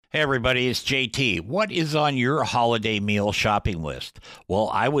Hey everybody, it's JT. What is on your holiday meal shopping list? Well,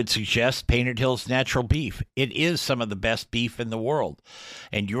 I would suggest Painted Hills Natural Beef. It is some of the best beef in the world,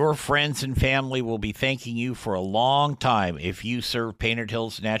 and your friends and family will be thanking you for a long time if you serve Painted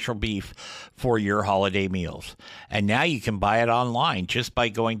Hills Natural Beef for your holiday meals. And now you can buy it online just by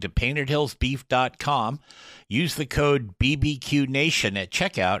going to paintedhillsbeef.com. Use the code BBQNation at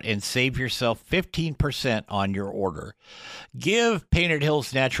checkout and save yourself 15% on your order. Give Painted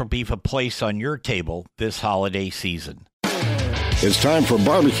Hills Natural Beef a place on your table this holiday season. It's time for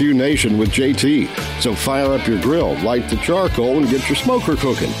Barbecue Nation with JT. So fire up your grill, light the charcoal, and get your smoker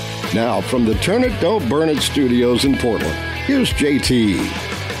cooking. Now, from the Turn It, Don't Burn It studios in Portland, here's JT.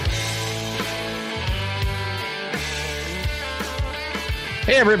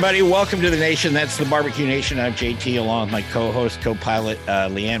 Hey, everybody. Welcome to the nation. That's the Barbecue Nation. I'm JT, along with my co-host, co-pilot,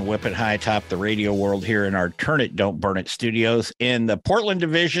 Leanne Whippet, high atop the radio world here in our Turn It, Don't Burn It studios in the Portland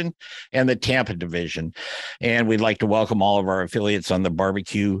division and the Tampa division. And we'd like to welcome all of our affiliates on the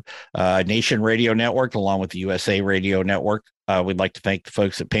Barbecue Nation Radio Network, along with the USA Radio Network. We'd like to thank the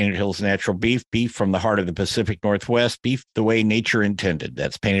folks at Painted Hills Natural Beef, beef from the heart of the Pacific Northwest, beef the way nature intended.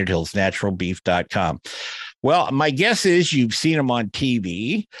 That's paintedhillsnaturalbeef.com. Well, my guess is you've seen them on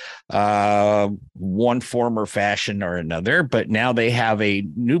TV, one form or fashion or another, but now they have a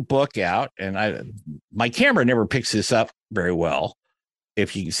new book out, and my camera never picks this up very well,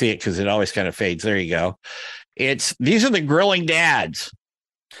 if you can see it, because it always kind of fades. There you go. These are the Grilling Dads,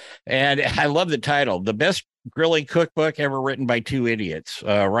 and I love the title, The Best Grilling Cookbook Ever Written by Two Idiots,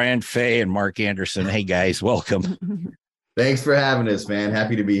 Ryan Fay and Mark Anderson. Hey, guys, welcome. Thanks for having us, man.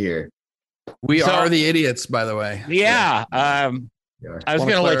 Happy to be here. We are the idiots, by the way. Yeah. I was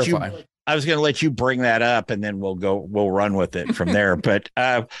going to let you bring that up, and then we'll run with it from there. But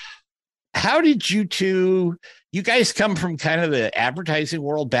how did you guys come from kind of the advertising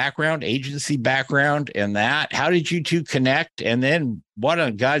world background, agency background, and that? How did you two connect? And then what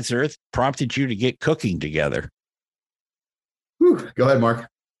on God's earth prompted you to get cooking together? Whew. Go ahead, Mark.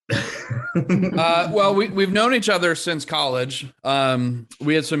 Well, we've known each other since college.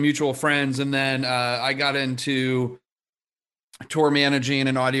 We had some mutual friends, and then I got into tour managing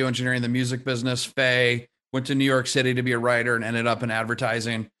and audio engineering in the music business. Faye went to New York City to be a writer and ended up in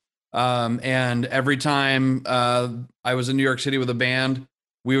advertising. And every time I was in New York City with a band,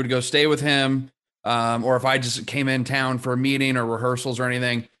 we would go stay with him, or if I just came in town for a meeting or rehearsals or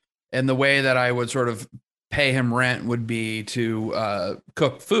anything. And the way that I would sort of pay him rent would be to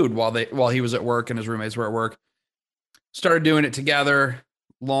cook food while he was at work and his roommates were at work. Started doing it together.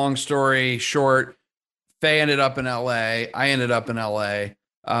 Long story short, Faye ended up in LA. I ended up in LA.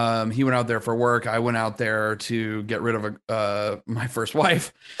 He went out there for work. I went out there to get rid of my first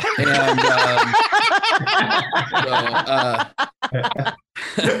wife.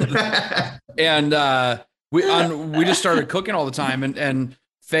 And we just started cooking all the time. And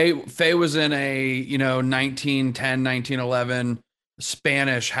Faye was in a 1910, 1911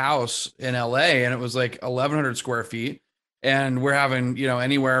 Spanish house in LA, and it was like 1,100 square feet. And we're having,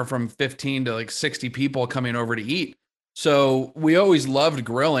 anywhere from 15 to like 60 people coming over to eat. So we always loved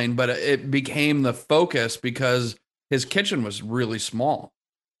grilling, but it became the focus because his kitchen was really small.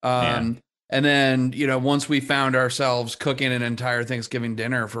 And then, once we found ourselves cooking an entire Thanksgiving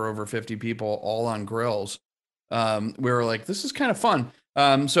dinner for over 50 people, all on grills, we were like, this is kind of fun.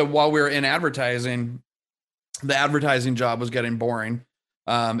 So while we were in advertising, the advertising job was getting boring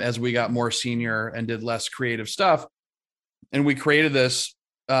as we got more senior and did less creative stuff. And we created this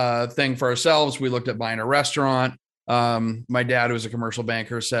thing for ourselves. We looked at buying a restaurant. My dad, who was a commercial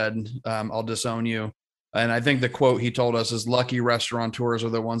banker, said, I'll disown you. And I think the quote he told us is, lucky restaurateurs are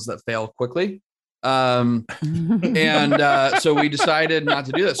the ones that fail quickly. So we decided not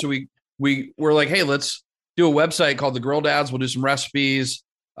to do that. So we were like, hey, let's do a website called The Grill Dads. We'll do some recipes.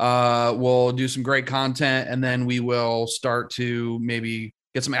 We'll do some great content, and then we will start to maybe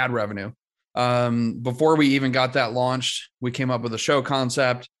get some ad revenue. Before we even got that launched, we came up with a show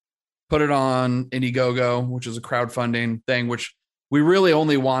concept, put it on Indiegogo, which is a crowdfunding thing, which we really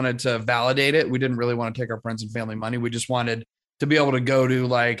only wanted to validate it. We didn't really want to take our friends and family money. We just wanted to be able to go to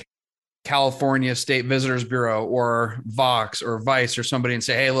like California State Visitors Bureau or Vox or Vice or somebody and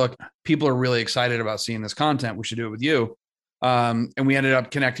say, hey, look, people are really excited about seeing this content. We should do it with you. And we ended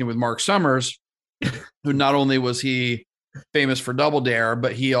up connecting with Mark Summers, who not only was he famous for Double Dare,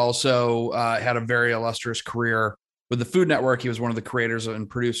 but he also had a very illustrious career with the Food Network. He was one of the creators and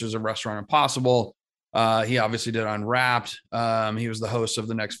producers of Restaurant Impossible. He obviously did Unwrapped. He was the host of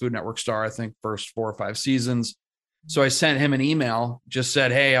the next Food Network star, I think, first 4 or 5 seasons. So I sent him an email, just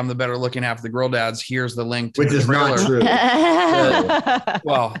said, "Hey, I'm the better looking half of the Grill Dads. Here's the link to Which the is trailer." not true.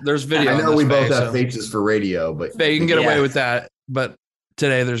 Well, there's video. I know on we this, both Faye, have so- faces for radio, but Faye, you can get Yeah. away with that, but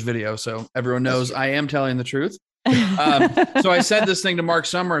today there's video, so everyone knows I am telling the truth. So I said this thing to Mark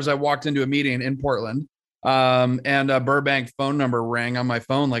Summers. I walked into a meeting in Portland, and a Burbank phone number rang on my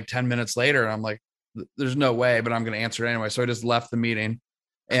phone like 10 minutes later. And I'm like, there's no way, but I'm going to answer it anyway. So I just left the meeting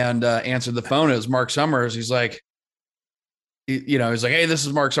and answered the phone. It was Mark Summers. He's like, he's like, "Hey, this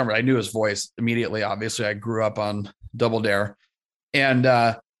is Mark Summers." I knew his voice immediately. Obviously, I grew up on Double Dare. And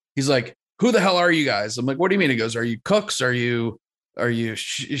he's like, "Who the hell are you guys?" I'm like, "What do you mean?" He goes, "Are you cooks? Are you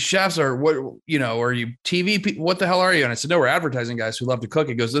chefs, or what, are you TV people? What the hell are you?" And I said, "No, we're advertising guys who love to cook."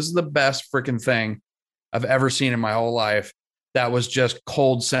 He goes, "This is the best freaking thing I've ever seen in my whole life." That was just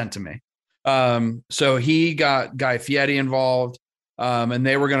cold sent to me. So he got Guy Fieri involved, and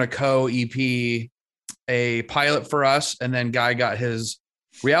they were going to co-EP a pilot for us. And then Guy got his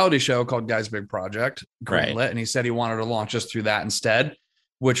reality show called Guy's Big Project greenlit, Right. and he said he wanted to launch us through that instead,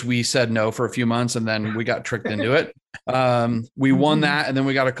 which we said no for a few months, and then we got tricked into it. We won that, and then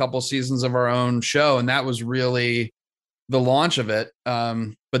we got a couple seasons of our own show, and that was really the launch of it.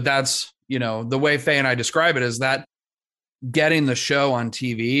 But that's, the way Faye and I describe it is that getting the show on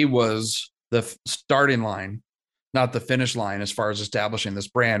TV was the starting line, not the finish line, as far as establishing this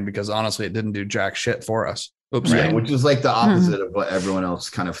brand, because honestly, it didn't do jack shit for us. Oops. Yeah, Right. which is like the opposite of what everyone else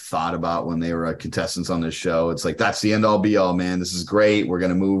kind of thought about when they were contestants on this show. It's like, that's the end all be all, man. This is great. We're going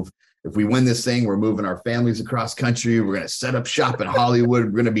to move. If we win this thing, we're moving our families across country. We're going to set up shop in Hollywood.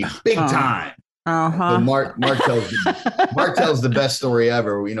 We're going to be big time. Uh-huh. So Mark tells the best story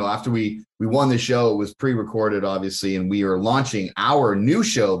ever. After we won the show, it was pre-recorded, obviously, and we are launching our new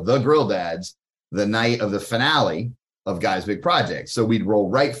show, The Grill Dads, the night of the finale of Guy's Big Project. So we'd roll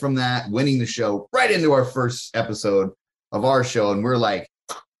right from that, winning the show, right into our first episode of our show. And we're like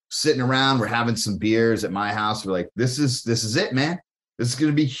sitting around, we're having some beers at my house. We're like, this is it, man. This is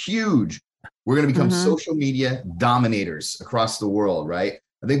going to be huge. We're going to become social media dominators across the world, right?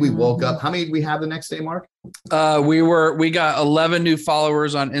 I think we woke up. How many did we have the next day, Mark? We got 11 new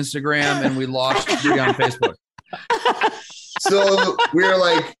followers on Instagram, and we lost 3 on Facebook. So we were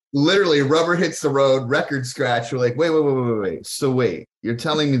like, literally, rubber hits the road, record scratch. We're like, wait. So wait, you're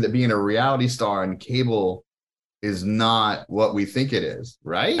telling me that being a reality star on cable is not what we think it is,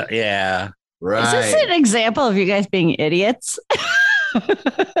 right? Yeah. Right. Is this an example of you guys being idiots? Is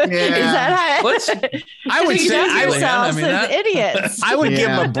that how I would you say- use I would- yourselves I mean, as that- idiots? I would give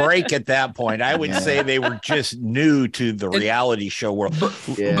Yeah. them a break at that point. I would say they were just new to the reality show world.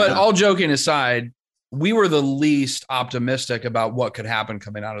 Yeah. But all joking aside, we were the least optimistic about what could happen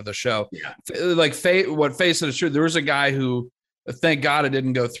coming out of the show. Yeah. Like what Faye said is true. There was a guy who, thank God it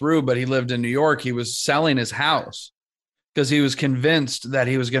didn't go through, but he lived in New York. He was selling his house because he was convinced that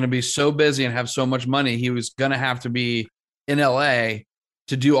he was going to be so busy and have so much money. He was going to have to be in LA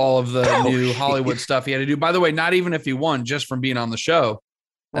to do all of the new Hollywood stuff he had to do. By the way, not even if he won, just from being on the show.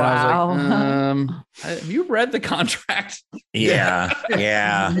 And I was like, have you read the contract? Yeah.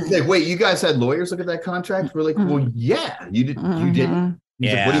 Yeah. He's like, wait, you guys had lawyers look at that contract? We're like, well, yeah, you did. You didn't.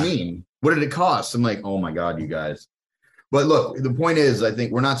 He's like, what do you mean? What did it cost? I'm like, oh my God, you guys. But look, the point is, I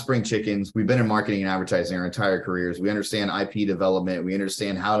think we're not spring chickens. We've been in marketing and advertising our entire careers. We understand IP development. We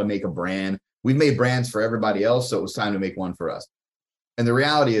understand how to make a brand. We've made brands for everybody else, so it was time to make one for us. And the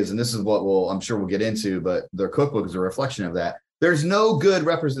reality is, and this is what I'm sure we'll get into, but their cookbook is a reflection of that. There's no good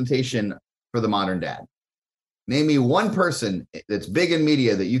representation for the modern dad. Name me one person that's big in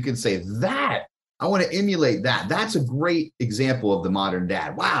media that you can say that I want to emulate that. That's a great example of the modern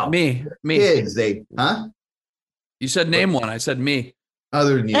dad. Wow. Me. Kids, You said name one. I said me.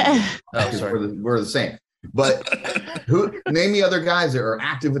 other than you, Oh, 'cause sorry. we're the same. But name me other guys that are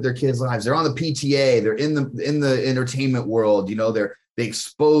active with their kids' lives. They're on the PTA. They're in the entertainment world. They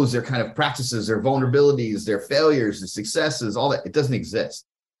expose their kind of practices, their vulnerabilities, their failures, their successes, all that. It doesn't exist.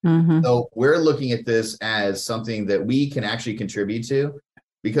 So we're looking at this as something that we can actually contribute to,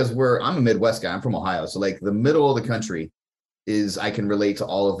 because I'm a Midwest guy. I'm from Ohio. So like the middle of the country I can relate to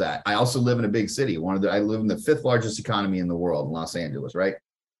all of that. I also live in a big city. I live in the 5th largest economy in the world, in Los Angeles, right?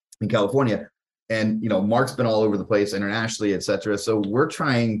 In California. And, Mark's been all over the place internationally, et cetera. So we're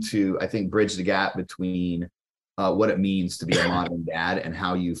trying to, I think, bridge the gap between what it means to be a modern dad and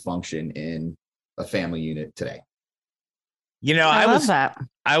how you function in a family unit today. I love that.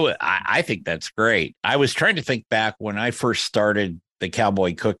 I think that's great. I was trying to think back when I first started the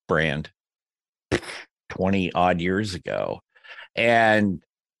Cowboy Cook brand 20 odd years ago. And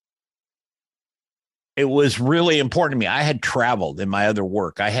it was really important to me. I had traveled in my other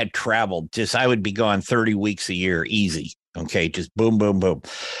work. I would be gone 30 weeks a year, easy. Okay. Just boom, boom, boom.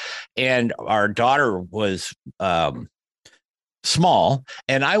 And our daughter was small,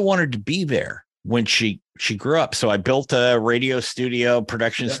 and I wanted to be there when she grew up. So I built a radio studio,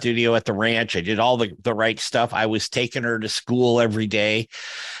 production studio at the ranch. I did all the right stuff. I was taking her to school every day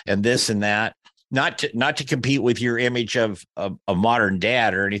and this and that. Not to compete with your image of a modern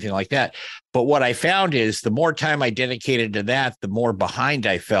dad or anything like that. But what I found is the more time I dedicated to that, the more behind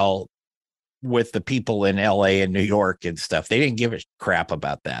I fell with the people in LA and New York and stuff. They didn't give a crap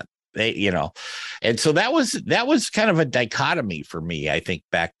about that. And so that was kind of a dichotomy for me, I think,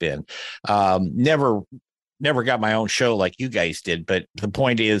 back then. Never got my own show like you guys did. But the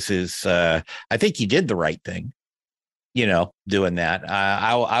point is I think you did the right thing. Doing that.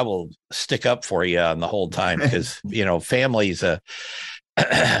 I will stick up for you on the whole time because, family's a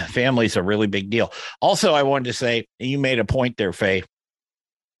really big deal. Also, I wanted to say, you made a point there, Faye.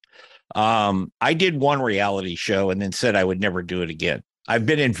 I did one reality show and then said I would never do it again. I've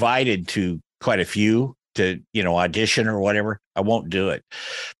been invited to quite a few to, audition or whatever. I won't do it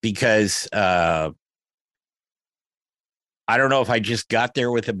because I don't know if I just got there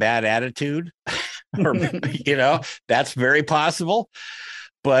with a bad attitude. Or, that's very possible.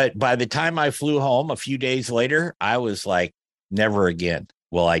 But by the time I flew home a few days later, I was like, never again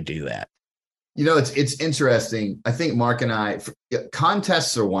will I do that. It's interesting. I think Mark and I,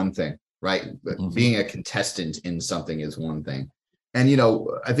 contests are one thing, right? Mm-hmm. Being a contestant in something is one thing. And,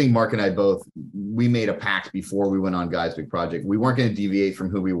 I think Mark and I we made a pact before we went on Guys Big Project. We weren't going to deviate from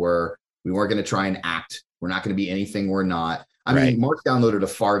who we were. We weren't going to try and act. We're not going to be anything we're not. I mean, Mark downloaded a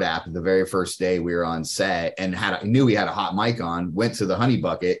fart app the very first day we were on set and knew he had a hot mic on, went to the honey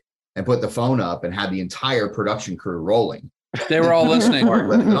bucket and put the phone up and had the entire production crew rolling. They were all listening.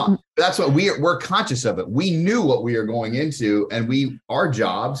 That's what we're conscious of it. We knew what we were going into, and our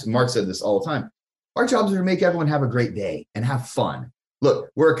jobs, Mark said this all the time, our jobs are to make everyone have a great day and have fun.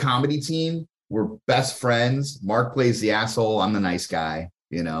 Look, we're a comedy team. We're best friends. Mark plays the asshole. I'm the nice guy,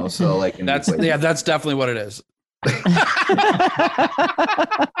 so like, that's definitely what it is.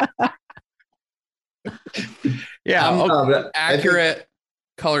 Accurate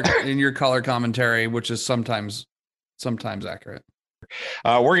color in your color commentary, which is sometimes accurate.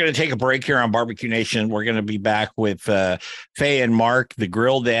 We're going to take a break here on Barbecue Nation. We're going to be back with Faye and Mark, the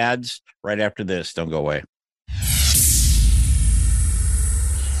Grill Dads, right after this. Don't go away.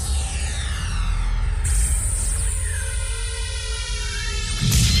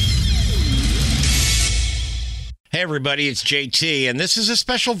 Hey everybody, it's JT, and this is a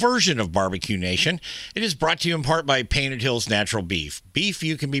special version of Barbecue Nation. It is brought to you in part by Painted Hills Natural Beef. Beef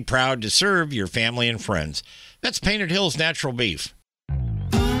you can be proud to serve your family and friends. That's Painted Hills Natural Beef.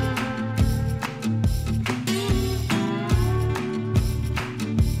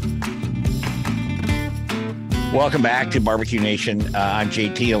 Welcome back to Barbecue Nation. I'm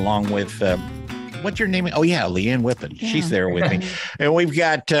JT along with... what's your name? Oh, yeah, Leanne Whippen. Yeah. She's there with me. And we've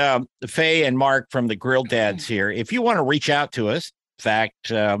got Faye and Mark from the Grill Dads here. If you want to reach out to us, in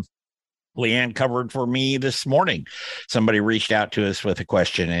fact, Leanne covered for me this morning. Somebody reached out to us with a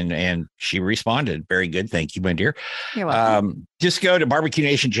question and she responded. Very good. Thank you, my dear. You're welcome. Just go to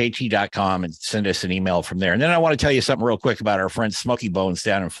barbecuenationjt.com and send us an email from there. And then I want to tell you something real quick about our friends Smoky Bones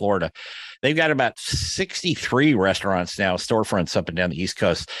down in Florida. They've got about 63 restaurants now, storefronts up and down the East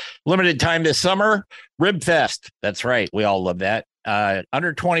Coast. Limited time this summer, Rib Fest. That's right. We all love that.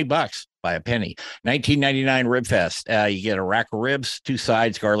 Under $20 by a penny. $19.99 Rib Fest. You get a rack of ribs, 2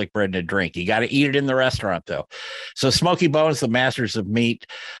 sides, garlic bread, and a drink. You got to eat it in the restaurant, though. So Smoky Bones, the masters of meat.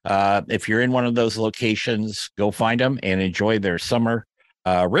 If you're in one of those locations, go find them and enjoy their summer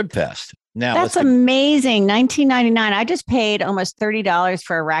Rib Fest. Now, that's amazing. $19.99. I just paid almost $30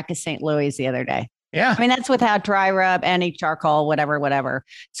 for a rack of St. Louis the other day. Yeah. I mean, that's without dry rub, any charcoal, whatever.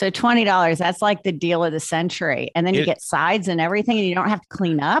 So $20, that's like the deal of the century. And then you get sides and everything and you don't have to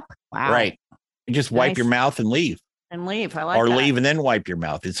clean up. Wow. Right. You just wipe your mouth and leave. I like that. Leave and then wipe your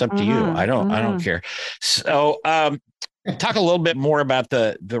mouth. It's up to you. I don't care. So, talk a little bit more about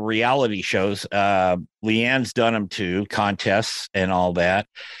the reality shows. Leanne's done them too, contests and all that.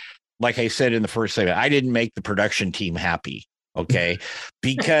 Like I said in the first segment, I didn't make the production team happy. Okay.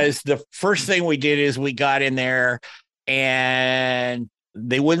 Because the first thing we did is we got in there and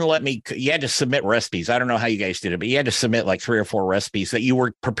they wouldn't let me. You had to submit recipes. I don't know how you guys did it, but you had to submit like 3 or 4 recipes that you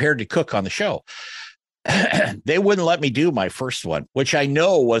were prepared to cook on the show. They wouldn't let me do my first one, which I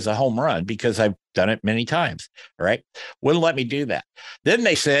know was a home run because I've done it many times. All right. Wouldn't let me do that. Then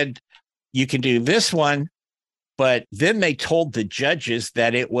they said, you can do this one. But then they told the judges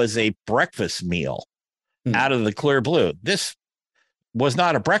that it was a breakfast meal. out of the clear blue. This was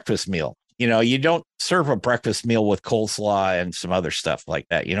not a breakfast meal. You know, you don't serve a breakfast meal with coleslaw and some other stuff like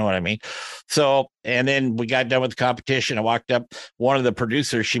that. You know what I mean? So, and then we got done with the competition. I walked up, one of the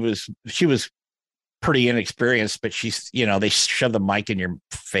producers, she was pretty inexperienced, but she's, you know, they shove the mic in your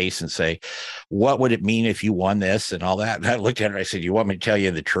face and say, what would it mean if you won this and all that? And I looked at her, I said, you want me to tell you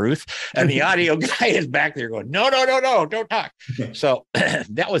the truth? And the audio guy is back there going, no, don't talk. So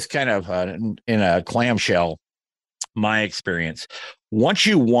that was kind of in a clamshell, my experience. Once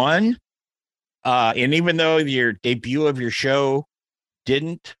you won, and even though your debut of your show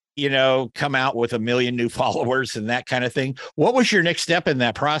didn't, you know, come out with 1 million new followers and that kind of thing, what was your next step in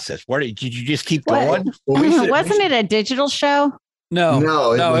that process? What did you just keep going? Well, Wasn't it a digital show?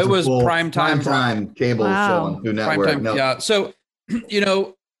 No, it was a primetime cable show on Food Network. No. Yeah. So, you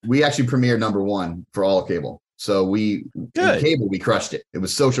know, we actually premiered #1 for all of cable. So in cable, we crushed it. It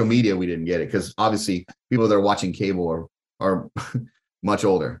was social media. We didn't get it because obviously people that are watching cable are much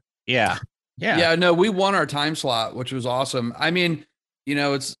older. Yeah. No, we won our time slot, which was awesome. I mean, you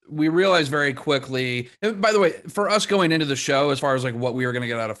know, we realized very quickly, by the way, for us going into the show, as far as like what we were going to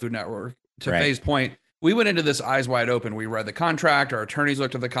get out of Food Network, to Faye's point, we went into this eyes wide open. We read the contract, our attorneys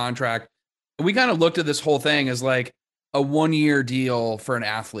looked at the contract. We kind of looked at this whole thing as like a 1-year deal for an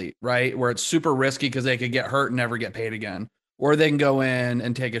athlete, right? Where it's super risky because they could get hurt and never get paid again. Or they can go in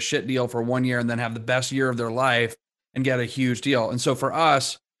and take a shit deal for 1 year and then have the best year of their life and get a huge deal. And so for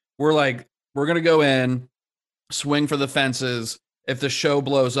us, we're like, we're going to go in, swing for the fences. If the show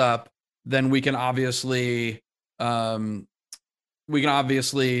blows up, then we can obviously like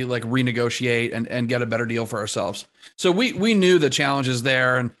renegotiate and get a better deal for ourselves. So we knew the challenges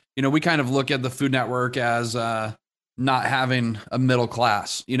there. And, you know, we kind of look at the Food Network as not having a middle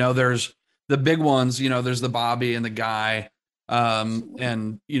class. You know, there's the big ones, you know, there's the Bobby and the Guy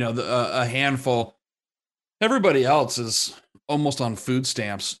and, you know, a handful. Everybody else is almost on food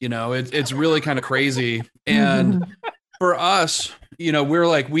stamps. You know, it's really kind of crazy. And for us, you know,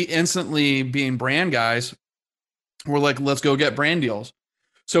 we instantly, being brand guys, we're like, let's go get brand deals.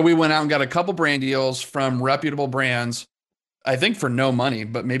 So we went out and got a couple brand deals from reputable brands, I think for no money,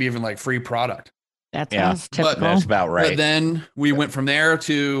 but maybe even like free product. That sounds typical. That's about right. But then we went from there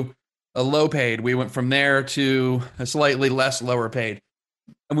to a low paid. We went from there to a slightly less lower paid.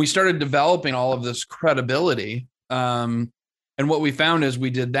 And we started developing all of this credibility. And what we found is we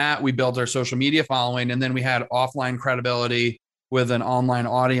did that. We built our social media following, and then we had offline credibility with an online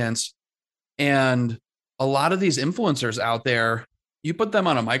audience. And a lot of these influencers out there, you put them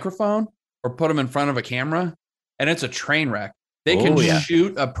on a microphone or put them in front of a camera, and it's a train wreck. They can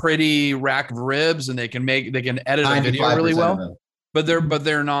shoot a pretty rack of ribs, and they can edit a video really well, but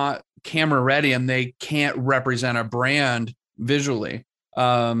they're not camera ready, and they can't represent a brand visually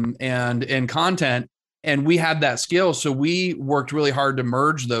and in content. And we had that skill. So we worked really hard to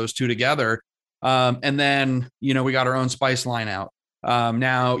merge those two together. And then, you know, we got our own spice line out.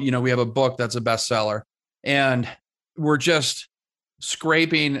 Now, you know, we have a book that's a bestseller, and we're just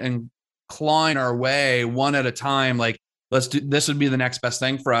scraping and clawing our way one at a time. Like, this would be the next best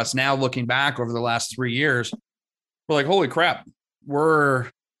thing for us. Now, looking back over the last 3 years, we're like, holy crap,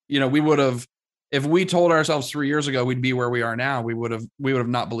 we would have, if we told ourselves 3 years ago we'd be where we are now, we would have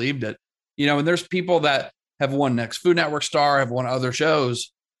not believed it. You know, and there's people that have won Next Food Network Star, have won other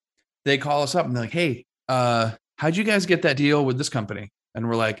shows. They call us up and they're like, hey, how'd you guys get that deal with this company? And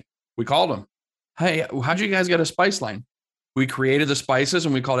we're like, we called them. Hey, how'd you guys get a spice line? We created the spices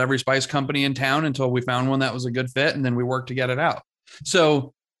and we called every spice company in town until we found one that was a good fit. And then we worked to get it out.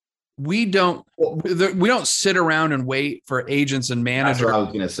 So we don't sit around and wait for agents and managers. That's what I was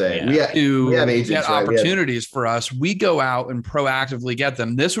going to say. Yeah. We have agents, get opportunities for us. We go out and proactively get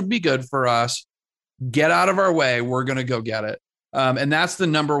them. This would be good for us. Get out of our way. We're going to go get it. And that's the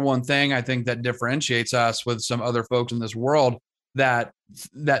number one thing I think that differentiates us with some other folks in this world that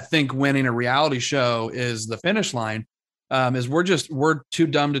think winning a reality show is the finish line. Is we're too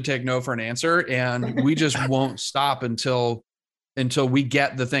dumb to take no for an answer. And we just won't stop until we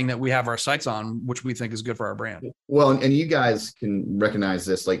get the thing that we have our sights on, which we think is good for our brand. Well, and you guys can recognize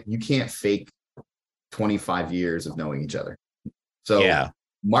this, like you can't fake 25 years of knowing each other. So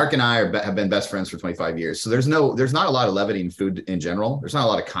Mark and I have been best friends for 25 years. So there's not a lot of levity in food in general. There's not a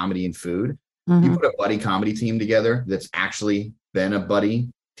lot of comedy in food. Mm-hmm. You put a buddy comedy team together that's actually been a buddy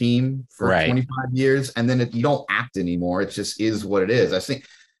team for 25 years. And then you don't act anymore. It just is what it is. I think,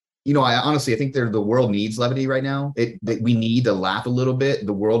 I honestly think the world needs levity right now. We need to laugh a little bit.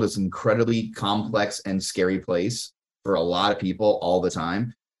 The world is an incredibly complex and scary place for a lot of people all the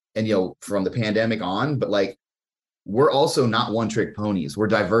time. And, from the pandemic on, but like we're also not one-trick ponies. We're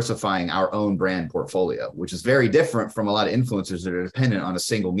diversifying our own brand portfolio, which is very different from a lot of influencers that are dependent on a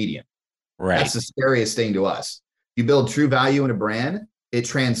single medium. Right. That's the scariest thing to us. You build true value in a brand, it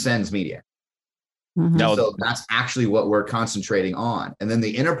transcends media. No, So that's actually what we're concentrating on. And then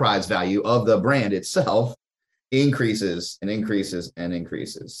the enterprise value of the brand itself increases and increases and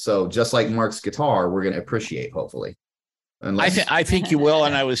increases. So just like Mark's guitar, we're going to appreciate, hopefully. I think you will.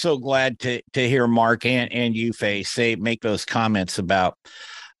 And I was so glad to hear Mark and you, Faye, make those comments about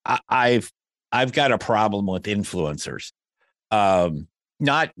I've got a problem with influencers.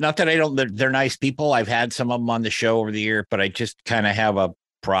 Not that I don't, they're nice people. I've had some of them on the show over the year, but I just kind of have a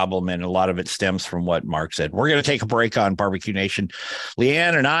problem, and a lot of it stems from what Mark said. We're going to take a break on Barbecue Nation.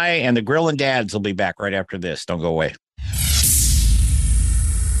 Leanne and I and the Grillin' Dads will be back right after this. Don't go away.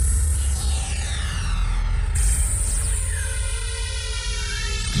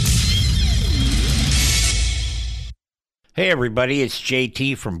 Hey everybody, it's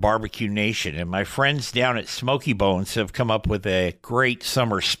JT from Barbecue Nation, and my friends down at Smoky Bones have come up with a great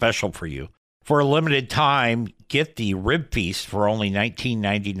summer special for you. For a limited time, get the Rib Feast for only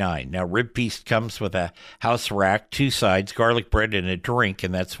 $19.99. Now, Rib Feast comes with a house rack, 2 sides, garlic bread, and a drink,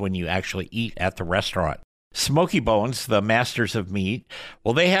 and that's when you actually eat at the restaurant. Smoky Bones, the masters of meat,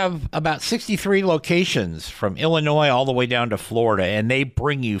 well, they have about 63 locations from Illinois all the way down to Florida, and they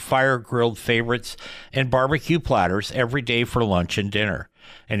bring you fire-grilled favorites and barbecue platters every day for lunch and dinner.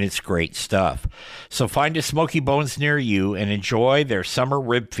 And it's great stuff. So find a Smoky Bones near you and enjoy their Summer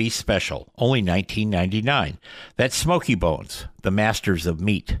Rib Feast special, only $19.99. That's Smoky Bones, the masters of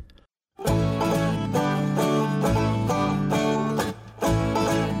meat.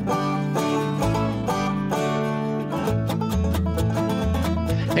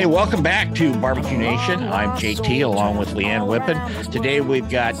 Hey, welcome back to Barbecue Nation. I'm JT along with Leanne Whippen. Today we've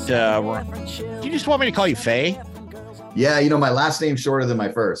got, do you just want me to call you Faye? Yeah, you know, my last name's shorter than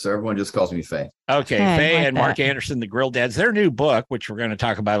my first, so everyone just calls me Faye. Okay, Hey, Faye like and Mark Anderson, the Grill Dads, their new book, which we're going to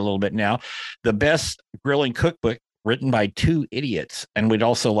talk about a little bit now, The Best Grilling Cookbook, written by 2 idiots. And we'd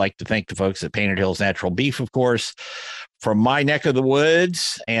also like to thank the folks at Painted Hills Natural Beef, of course, from my neck of the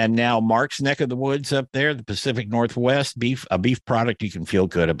woods, and now Mark's neck of the woods up there, the Pacific Northwest. A beef product you can feel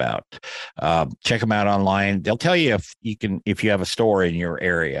good about. Check them out online. They'll tell you if you have a store in your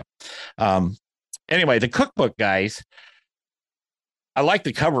area. Anyway, the cookbook, guys, I like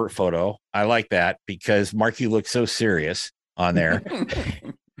the cover photo. I like that because Mark, you look so serious on there.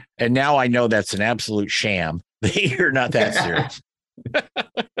 And now I know that's an absolute sham. You're not that serious.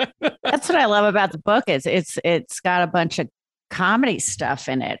 That's what I love about the book is it's got a bunch of comedy stuff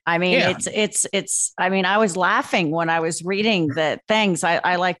in it. I mean, Yeah. it's I mean, I was laughing when I was reading the things.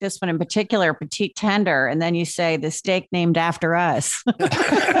 I like this one in particular, Petite Tender, and then you say the steak named after us. Which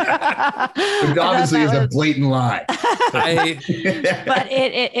obviously is a blatant lie. But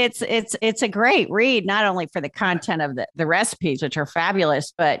it's a great read, not only for the content of the recipes, which are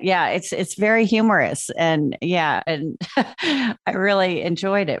fabulous, but yeah, it's very humorous, and yeah, and I really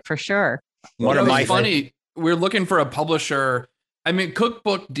enjoyed it for sure. One of my funny. We're looking for a publisher. I mean,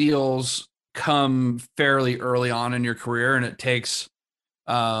 cookbook deals come fairly early on in your career, and it takes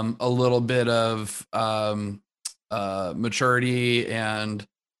a little bit of maturity and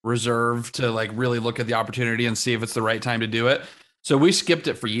reserve to like really look at the opportunity and see if it's the right time to do it. So we skipped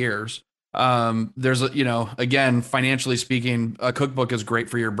it for years. There's again, financially speaking, a cookbook is great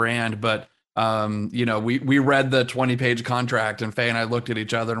for your brand, but we read the 20-page contract, and Faye and I looked at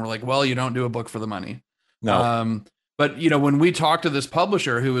each other and we're like, well, you don't do a book for the money. No. But when we talked to this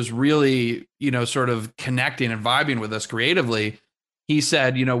publisher who was really, sort of connecting and vibing with us creatively, he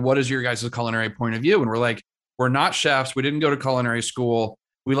said, what is your guys' culinary point of view? And we're like, we're not chefs. We didn't go to culinary school.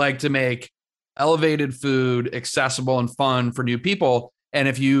 We like to make elevated food accessible and fun for new people.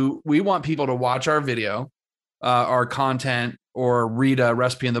 And we want people to watch our video, our content, or read a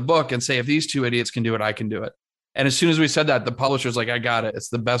recipe in the book and say, if these 2 idiots can do it, I can do it. And as soon as we said that, the publisher's like, I got it. It's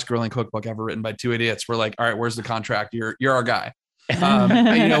the best grilling cookbook ever written by 2 idiots. We're like, all right, where's the contract? You're our guy. We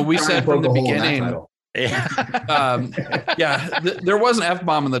said from the beginning, there was an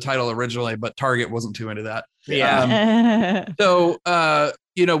F-bomb in the title originally, but Target wasn't too into that. Yeah. So,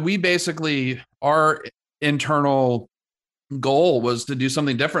 we basically, our internal goal was to do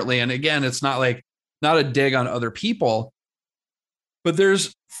something differently. And again, it's not a dig on other people, but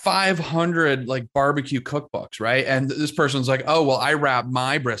there's 500 like barbecue cookbooks, right? And this person's like, oh, well, I wrap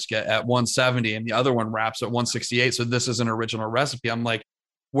my brisket at 170 and the other one wraps at 168. So this is an original recipe. I'm like,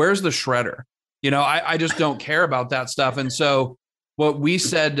 where's the shredder? I just don't care about that stuff. And so what we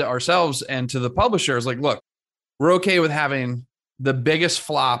said to ourselves and to the publisher is like, look, we're okay with having the biggest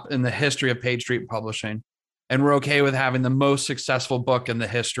flop in the history of Page Street Publishing and we're okay with having the most successful book in the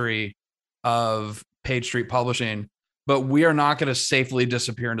history of Page Street Publishing, but we are not going to safely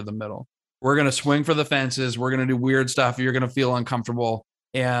disappear into the middle. We're going to swing for the fences. We're going to do weird stuff. You're going to feel uncomfortable.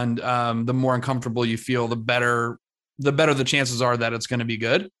 And the more uncomfortable you feel, the better the chances are that it's going to be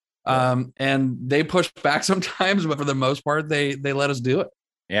good. And they push back sometimes, but for the most part, they let us do it.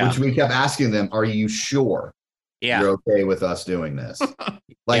 Yeah. Which we kept asking them, are you sure you're okay with us doing this?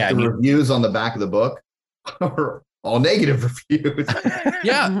 Like the reviews on the back of the book are all negative reviews.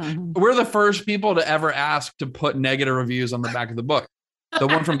 Yeah. We're the first people to ever ask to put negative reviews on the back of the book. The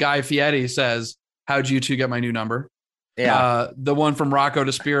one from Guy Fieri says, how'd you two get my new number? Yeah. The one from Rocco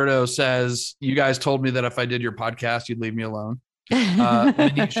DeSpirito says, you guys told me that if I did your podcast, you'd leave me alone.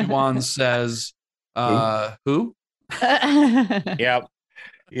 Manish Yuan says, who?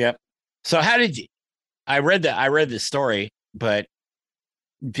 Yep. So how did you, I read the story, but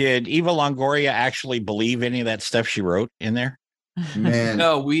did Eva Longoria actually believe any of that stuff she wrote in there? Man.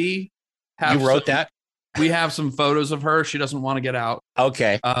 No, we have. You wrote that? We have some photos of her. She doesn't want to get out.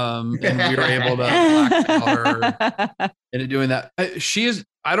 Okay. And we were able to blackmail her into doing that. She is,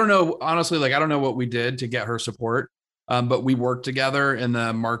 I don't know, honestly, like, I don't know what we did to get her support. But we worked together in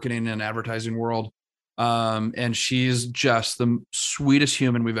the marketing and advertising world. And she's just the sweetest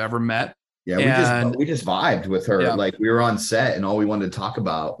human we've ever met. Yeah, we just vibed with her. Yeah. Like we were on set and all we wanted to talk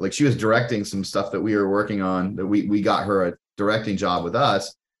about, like she was directing some stuff that we were working on, that we got her a directing job with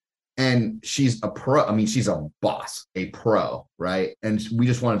us. And she's a pro. I mean, she's a boss, a pro, right? And we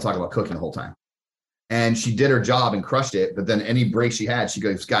just wanted to talk about cooking the whole time. And she did her job and crushed it. But then any break she had, she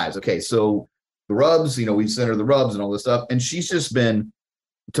goes, guys, okay, so the rubs, we sent her the rubs and all this stuff. And she's just been,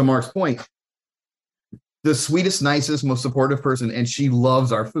 to Mark's point, the sweetest, nicest, most supportive person. And she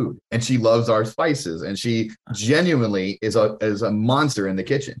loves our food and she loves our spices. And she genuinely is a monster in the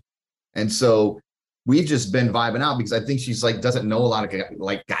kitchen. And so we've just been vibing out because I think she's like, doesn't know a lot of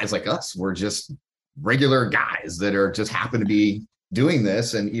like guys like us. We're just regular guys that are just happen to be doing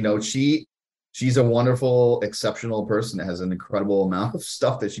this. And, she's a wonderful, exceptional person that has an incredible amount of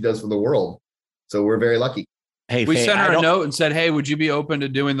stuff that she does for the world. So we're very lucky. Hey, we sent her a note and said, hey, would you be open to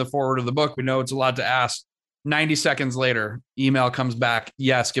doing the forward of the book? We know it's a lot to ask. 90 seconds later, email comes back.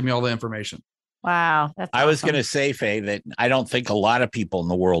 Yes, give me all the information. Wow. That's I was going to say, Faye, that I don't think a lot of people in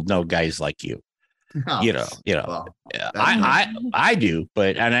the world know guys like you. Oh, well, I do,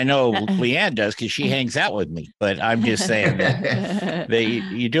 and I know Leanne does because she hangs out with me. But I'm just saying that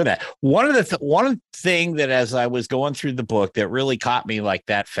you do that. One thing that as I was going through the book that really caught me like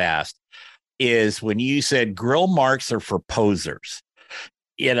that fast is when you said grill marks are for posers.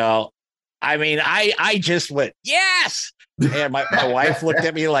 I mean, I just went yes, and my wife looked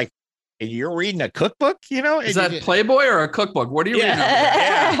at me like, and you're reading a cookbook, Is that Playboy or a cookbook? What are you reading?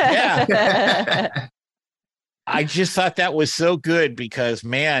 Yeah. I just thought that was so good because,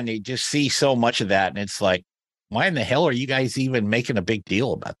 man, you just see so much of that. And it's like, why in the hell are you guys even making a big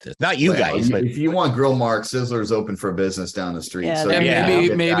deal about this? Not you guys, but if you want grill marks, Sizzler's open for business down the street. Yeah,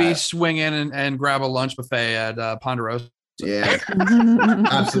 So maybe swing in and grab a lunch buffet at Ponderosa. Yeah,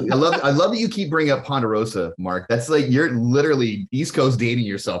 absolutely. I love that you keep bringing up Ponderosa, Mark. That's like you're literally East Coast dating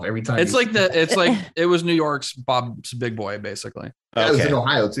yourself every time. It's like it was New York's Bob's Big Boy, basically. That was in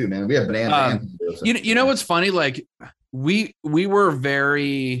Ohio too, man. We have banana. You know what's funny? Like we were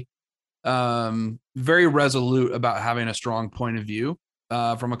very very resolute about having a strong point of view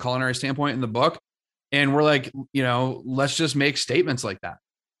from a culinary standpoint in the book, and we're like, let's just make statements like that.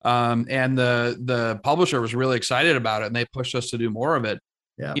 And the publisher was really excited about it and they pushed us to do more of it.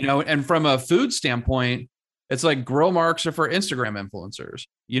 Yeah. And from a food standpoint, it's like grill marks are for Instagram influencers.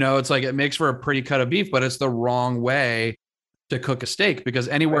 It's like it makes for a pretty cut of beef, but it's the wrong way to cook a steak because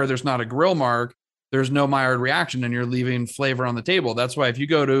anywhere there's not a grill mark, there's no Maillard reaction and you're leaving flavor on the table. That's why if you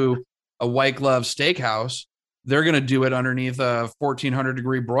go to a White Glove Steakhouse, they're going to do it underneath a 1400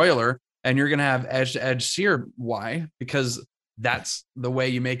 degree broiler and you're going to have edge to edge sear. Why? Because that's the way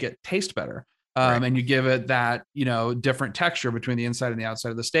you make it taste better. Right. And you give it that, different texture between the inside and the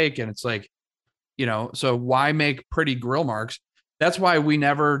outside of the steak. And it's like, so why make pretty grill marks? That's why we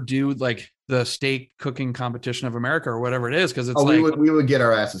never do like the steak cooking competition of America or whatever it is. Cause it's we would get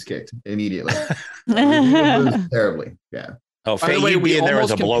our asses kicked immediately. we would lose terribly. Yeah. Oh, Faye, by the way, we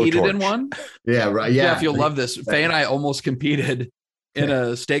almost competed in one. Yeah. Right. Yeah. Jeff, you'll love this. Faye and I almost competed in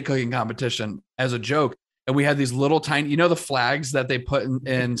a steak cooking competition as a joke. And we had these little tiny, the flags that they put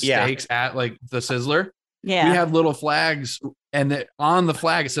in steaks at like the Sizzler. Yeah. We had little flags and on the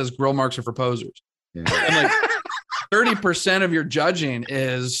flag, it says grill marks are for posers. Yeah. And like 30% of your judging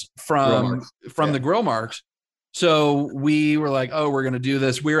is from the grill marks. So we were like, oh, we're going to do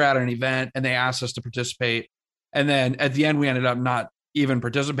this. We were at an event and they asked us to participate. And then at the end, we ended up not even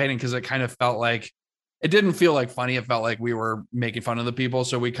participating because it kind of felt like it didn't feel like funny. It felt like we were making fun of the people.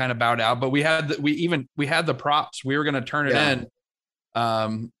 So we kind of bowed out, but we had the props. We were going to turn it in.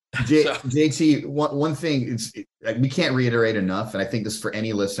 JT, one thing we can't reiterate enough, and I think this is for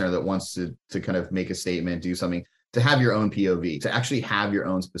any listener that wants to kind of make a statement, do something, to have your own POV, to actually have your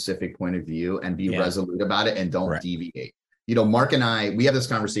own specific point of view and be resolute about it and don't deviate. You know, Mark and I, we have this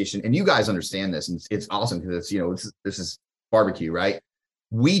conversation, and you guys understand this, and it's awesome because it's, you know, this is barbecue, right?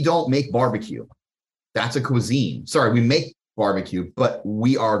 We don't make barbecue. That's a cuisine. Sorry, we make barbecue, but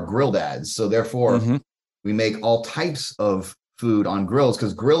we are grill dads. So therefore, we make all types of food on grills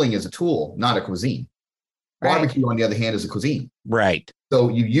because grilling is a tool, not a cuisine. Barbecue, on the other hand, is a cuisine. Right. So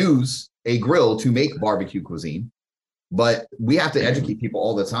you use a grill to make barbecue cuisine, but we have to educate people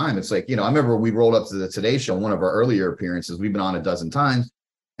all the time. It's like, you know, I remember we rolled up to the Today Show, one of our earlier appearances. We've been on a dozen times.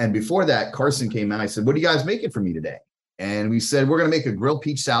 And before that, Carson came out. I said, what are you guys making for me today? And we said, we're going to make a grilled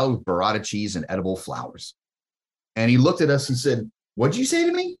peach salad with burrata cheese and edible flowers. And he looked at us and said, what'd you say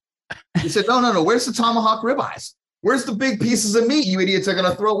to me? He said, no. Where's the tomahawk ribeyes? Where's the big pieces of meat you idiots are going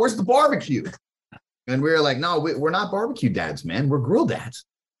to throw? Where's the barbecue? And we were like, no, we're not barbecue dads, man. We're grill dads.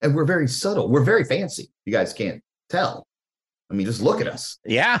 And we're very subtle. We're very fancy. You guys can't tell. I mean, just look at us.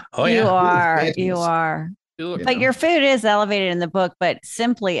 Yeah. Oh, you yeah. You are. But your food is elevated in the book, but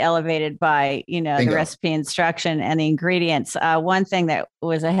simply elevated by, you know, the recipe instruction and the ingredients. One thing that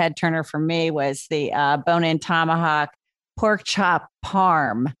was a head turner for me was the bone-in tomahawk pork chop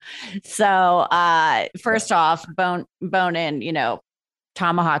parm. So first off, bone in, you know,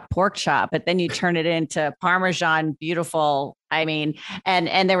 tomahawk pork chop, but then you turn it into Parmesan, beautiful. I mean,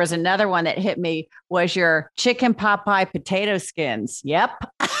 and there was another one that hit me was your chicken pot pie potato skins. Yep.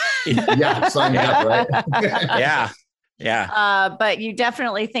 Yeah, sign up, right? Yeah. But you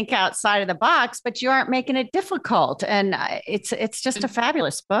definitely think outside of the box, but you aren't making it difficult. And it's just a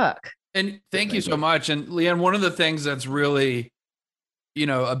fabulous book. And thank you so much. And Leanne, one of the things that's really, you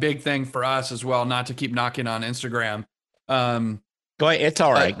know, a big thing for us as well, not to keep knocking on Instagram. Go ahead. It's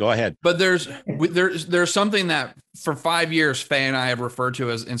all right. Go ahead. But there's something that for 5 years, Faye and I have referred to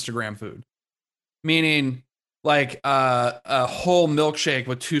as Instagram food, meaning like a whole milkshake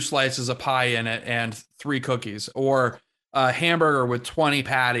with 2 slices of pie in it and 3 cookies, or a hamburger with 20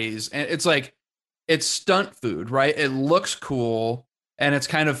 patties. And it's like, it's stunt food, right? It looks cool and it's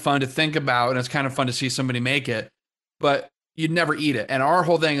kind of fun to think about and it's kind of fun to see somebody make it, but you'd never eat it. And our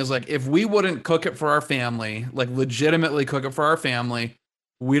whole thing is like, if we wouldn't cook it for our family, like legitimately cook it for our family,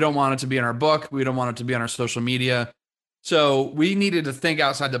 we don't want it to be in our book. We don't want it to be on our social media. So we needed to think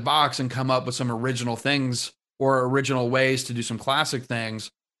outside the box and come up with some original things or original ways to do some classic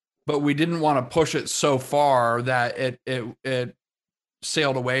things, but we didn't want to push it so far that it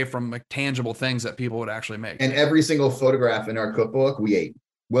sailed away from like tangible things that people would actually make. And every single photograph in our cookbook, we ate.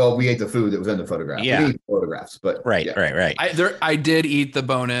 Well, we ate the food that was in the photograph. Yeah. We didn't eat photographs, but right. I did eat the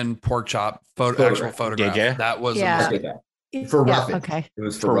bone-in pork chop actual photograph. Did you? That was for roughage. Okay. It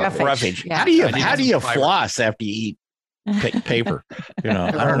was for roughage. Yeah. How do you floss after you eat paper? You know,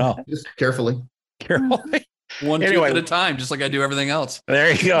 I don't know. Just carefully. One tooth at a time, just like I do everything else.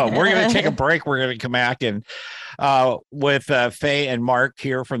 There you go. We're going to take a break. We're going to come back and with Faye and Mark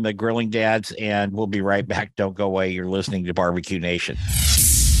here from the Grilling Dads, and we'll be right back. Don't go away. You're listening to Barbecue Nation.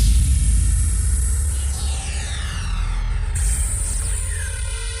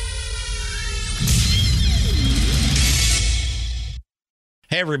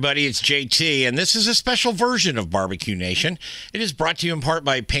 Hey everybody, it's JT, and this is a special version of Barbecue Nation. It is brought to you in part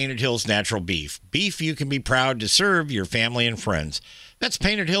by Painted Hills Natural Beef. Beef you can be proud to serve your family and friends. That's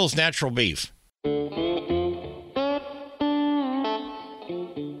Painted Hills Natural Beef.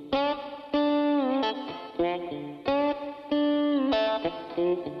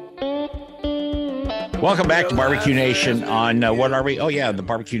 Welcome back to Barbecue Nation on what are we? Oh, yeah, the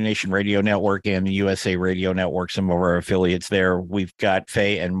Barbecue Nation Radio Network and the USA Radio Network, some of our affiliates there. We've got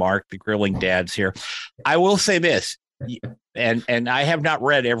Faye and Mark, the Grilling Dads here. I will say this, and I have not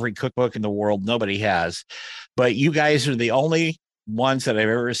read every cookbook in the world. Nobody has. But you guys are the only ones that I've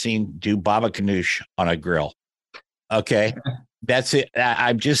ever seen do baba ganoush on a grill. Okay? That's it.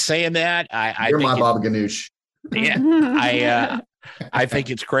 I'm just saying that. You're my baba ganoush. Yeah, I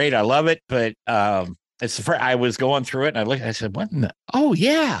think it's great. I love it, but it's the first, I was going through it and I looked. I said, "What in the? Oh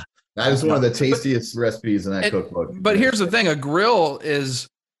yeah, that is one of the tastiest recipes in that cookbook." But here's the thing: a grill is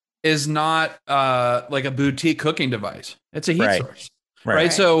not like a boutique cooking device. It's a heat source,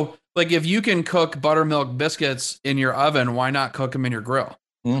 right? So, like, if you can cook buttermilk biscuits in your oven, why not cook them in your grill?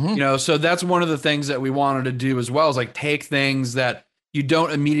 Mm-hmm. You know, so that's one of the things that we wanted to do as well, is like take things that you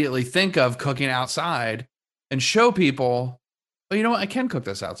don't immediately think of cooking outside and show people, oh, you know what? I can cook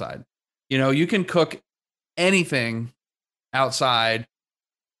this outside. You know, you can cook anything outside,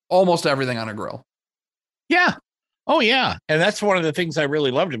 almost everything on a grill. Yeah. Oh yeah. And that's one of the things I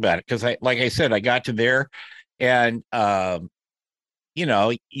really loved about it. Cause like I said, I got to there and, you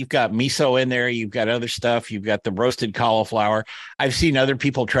know, you've got miso in there, you've got other stuff, you've got the roasted cauliflower. I've seen other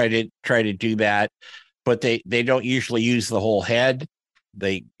people try to do that, but they don't usually use the whole head.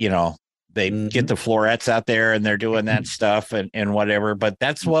 They, you know, they get the florets out there and they're doing that stuff and whatever. But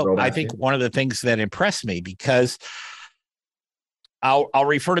that's what I think one of the things that impressed me, because I'll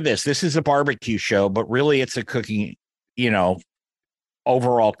refer to this. This is a barbecue show, but really it's a cooking, you know,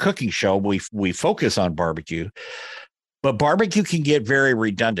 overall cooking show. We focus on barbecue, but barbecue can get very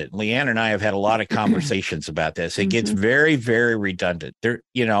redundant. Leanne and I have had a lot of conversations about this. It gets very, very redundant. There,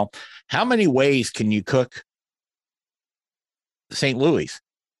 you know, how many ways can you cook St. Louis?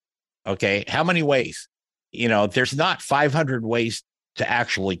 Okay. How many ways? You know, there's not 500 ways to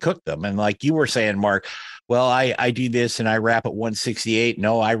actually cook them. And like you were saying, Mark, well, I do this and I wrap at 168.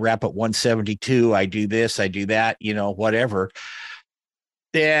 No, I wrap at 172. I do this, I do that, you know, whatever.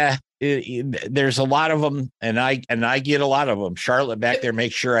 Yeah. There's a lot of them, and I get a lot of them. Charlotte back there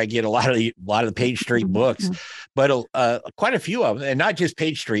makes sure I get a lot of the Page Street books, but quite a few of them, and not just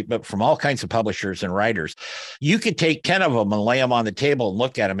Page Street, but from all kinds of publishers and writers. You could take 10 of them and lay them on the table and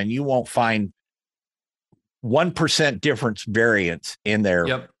look at them, and you won't find 1% difference variance in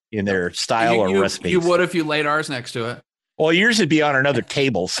their in their style or recipes. You would if you laid ours next to it. Well, yours would be on another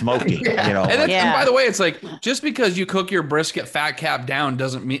table smoking, you know. And by the way, it's like, just because you cook your brisket fat cap down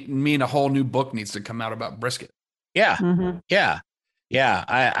doesn't mean a whole new book needs to come out about brisket. Yeah. Yeah.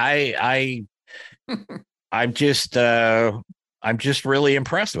 I'm just really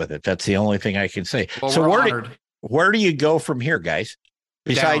impressed with it. That's the only thing I can say. Well, so where do you go from here, guys?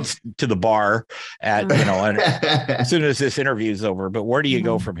 Besides to the bar at, you know, and as soon as this interview is over, but where do you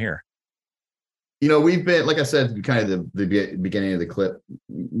go from here? You know, we've been, like I said, kind of the beginning of the clip,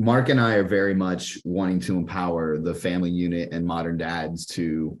 Mark and I are very much wanting to empower the family unit and modern dads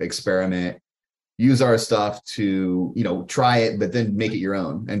to experiment, use our stuff to, you know, try it, but then make it your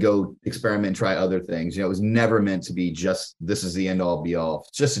own and go experiment, try other things. You know, it was never meant to be just, this is the end all be all.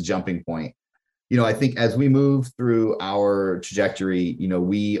 It's just a jumping point. You know, I think as we move through our trajectory, you know,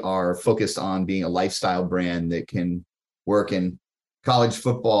 we are focused on being a lifestyle brand that can work in college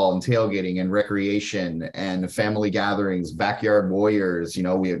football and tailgating and recreation and family gatherings, backyard warriors. You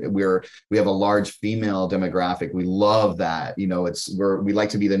know, we have a large female demographic. We love that. You know, we like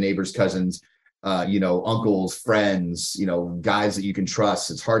to be the neighbors' cousins, you know, uncles, friends, you know, guys that you can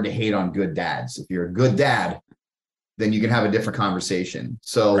trust. It's hard to hate on good dads. If you're a good dad, then you can have a different conversation.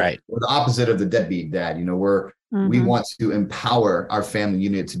 So we're the opposite of the deadbeat dad. You know, we want to empower our family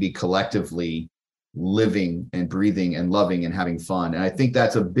unit to be collectively living and breathing and loving and having fun. And I think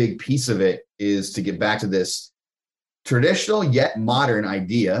that's a big piece of it, is to get back to this traditional yet modern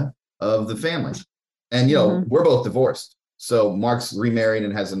idea of the family. And, you know, we're both divorced. So Mark's remarried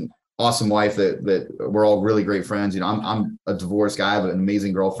and has an awesome wife that we're all really great friends. You know, I'm a divorced guy, I have an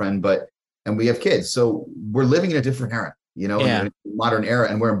amazing girlfriend, and we have kids. So we're living in a different era, you know, in a modern era,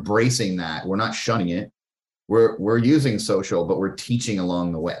 and we're embracing that. We're not shunning it. We're using social, but we're teaching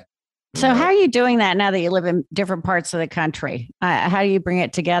along the way. So how are you doing that now that you live in different parts of the country? How do you bring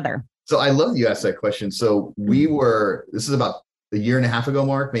it together? So I love you asked that question. So this is about a year and a half ago,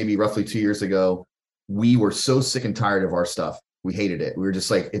 Mark, maybe roughly 2 years ago. We were so sick and tired of our stuff. We hated it. We were just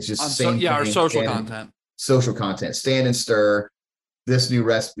like, it's just our social content. Social content, stand and stir, this new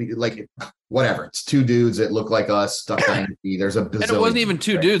recipe, like whatever. It's two dudes that look like us, Duck Dynasty. There's a bazillion. And it wasn't even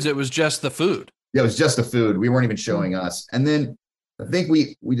two dudes. It was just the food. Yeah, it was just the food. We weren't even showing us. And then I think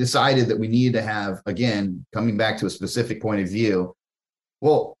we decided that we needed to have, again, coming back to a specific point of view.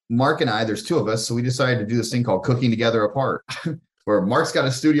 Well, Mark and I, there's two of us. So we decided to do this thing called Cooking Together Apart, where Mark's got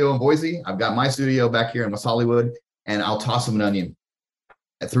a studio in Boise. I've got my studio back here in West Hollywood, and I'll toss him an onion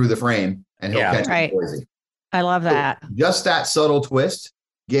through the frame and he'll catch it in Boise. I love that. So just that subtle twist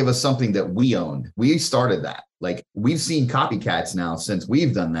gave us something that we owned. We started that. Like, we've seen copycats now since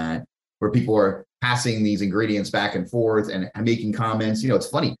we've done that, where people are passing these ingredients back and forth and making comments. You know, it's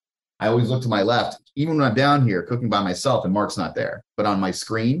funny. I always look to my left, even when I'm down here cooking by myself and Mark's not there, but on my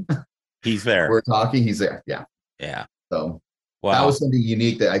screen, he's there. We're talking, he's there. Yeah. Yeah. So that was something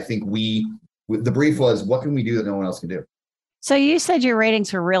unique that I think the brief was, what can we do that no one else can do? So you said your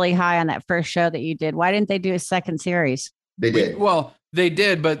ratings were really high on that first show that you did. Why didn't they do a second series? They did. They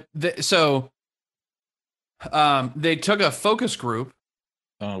did, but they took a focus group.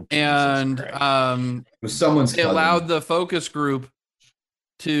 Oh, it was someone's they allowed the focus group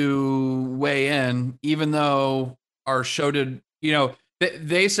to weigh in, even though our show did,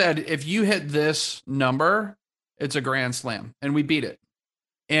 they said, if you hit this number, it's a grand slam, and we beat it.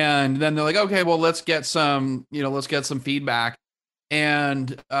 And then they're like, okay, well, let's get some feedback. And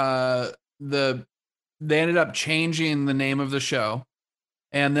they ended up changing the name of the show,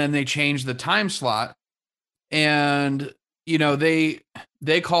 and then they changed the time slot. And, they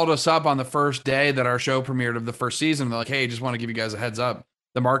called us up on the first day that our show premiered of the first season. They're like, hey, just want to give you guys a heads up.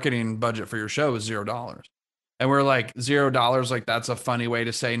 The marketing budget for your show is $0. And we're like, $0, like that's a funny way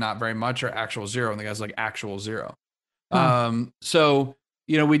to say not very much, or actual zero. And the guy's like, actual zero. So,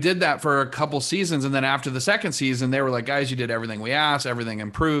 we did that for a couple seasons. And then after the second season, they were like, guys, you did everything we asked, everything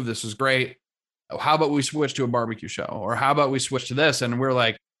improved. This is great. How about we switch to a barbecue show? Or how about we switch to this? And we're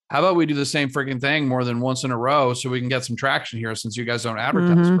like, how about we do the same freaking thing more than once in a row so we can get some traction here, since you guys don't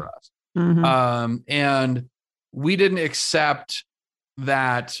advertise for us. And we didn't accept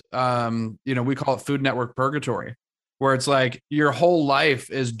that, we call it Food Network purgatory, where it's like your whole life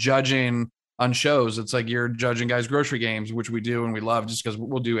is judging on shows. It's like you're judging Guy's Grocery Games, which we do and we love just because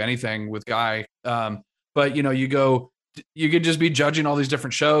we'll do anything with Guy. But you could just be judging all these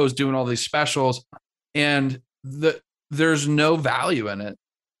different shows, doing all these specials, and there's no value in it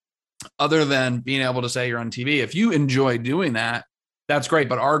other than being able to say you're on TV. If you enjoy doing that, that's great.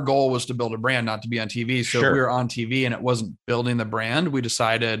 But our goal was to build a brand, not to be on TV. So if we were on TV and it wasn't building the brand, we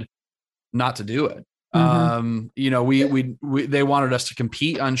decided not to do it. They wanted us to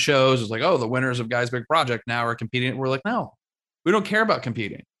compete on shows. It's like, oh, the winners of Guy's Big Project now are competing. We're like, no, we don't care about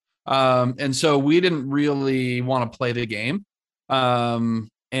competing. And so we didn't really want to play the game. So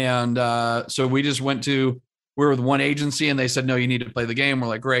we just we were with one agency and they said, no, you need to play the game. We're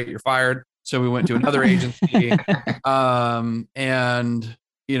like, great, you're fired. So we went to another agency.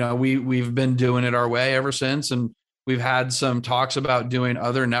 We've been doing it our way ever since. And we've had some talks about doing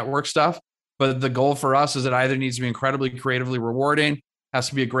other network stuff. But the goal for us is it either needs to be incredibly creatively rewarding, has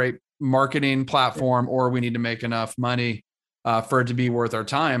to be a great marketing platform, or we need to make enough money for it to be worth our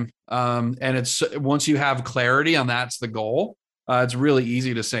time. And it's once you have clarity on that's the goal, it's really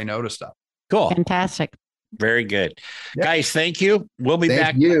easy to say no to stuff. Cool. Fantastic. Very good. Yep. Guys, thank you. We'll be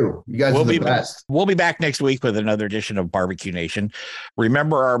back. You guys are the best. We'll be back next week with another edition of Barbecue Nation.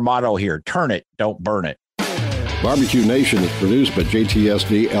 Remember our motto here: turn it, don't burn it. Barbecue Nation is produced by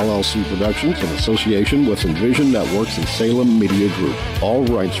JTSD LLC Productions in association with Envision Networks and Salem Media Group. All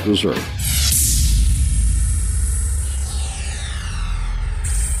rights reserved.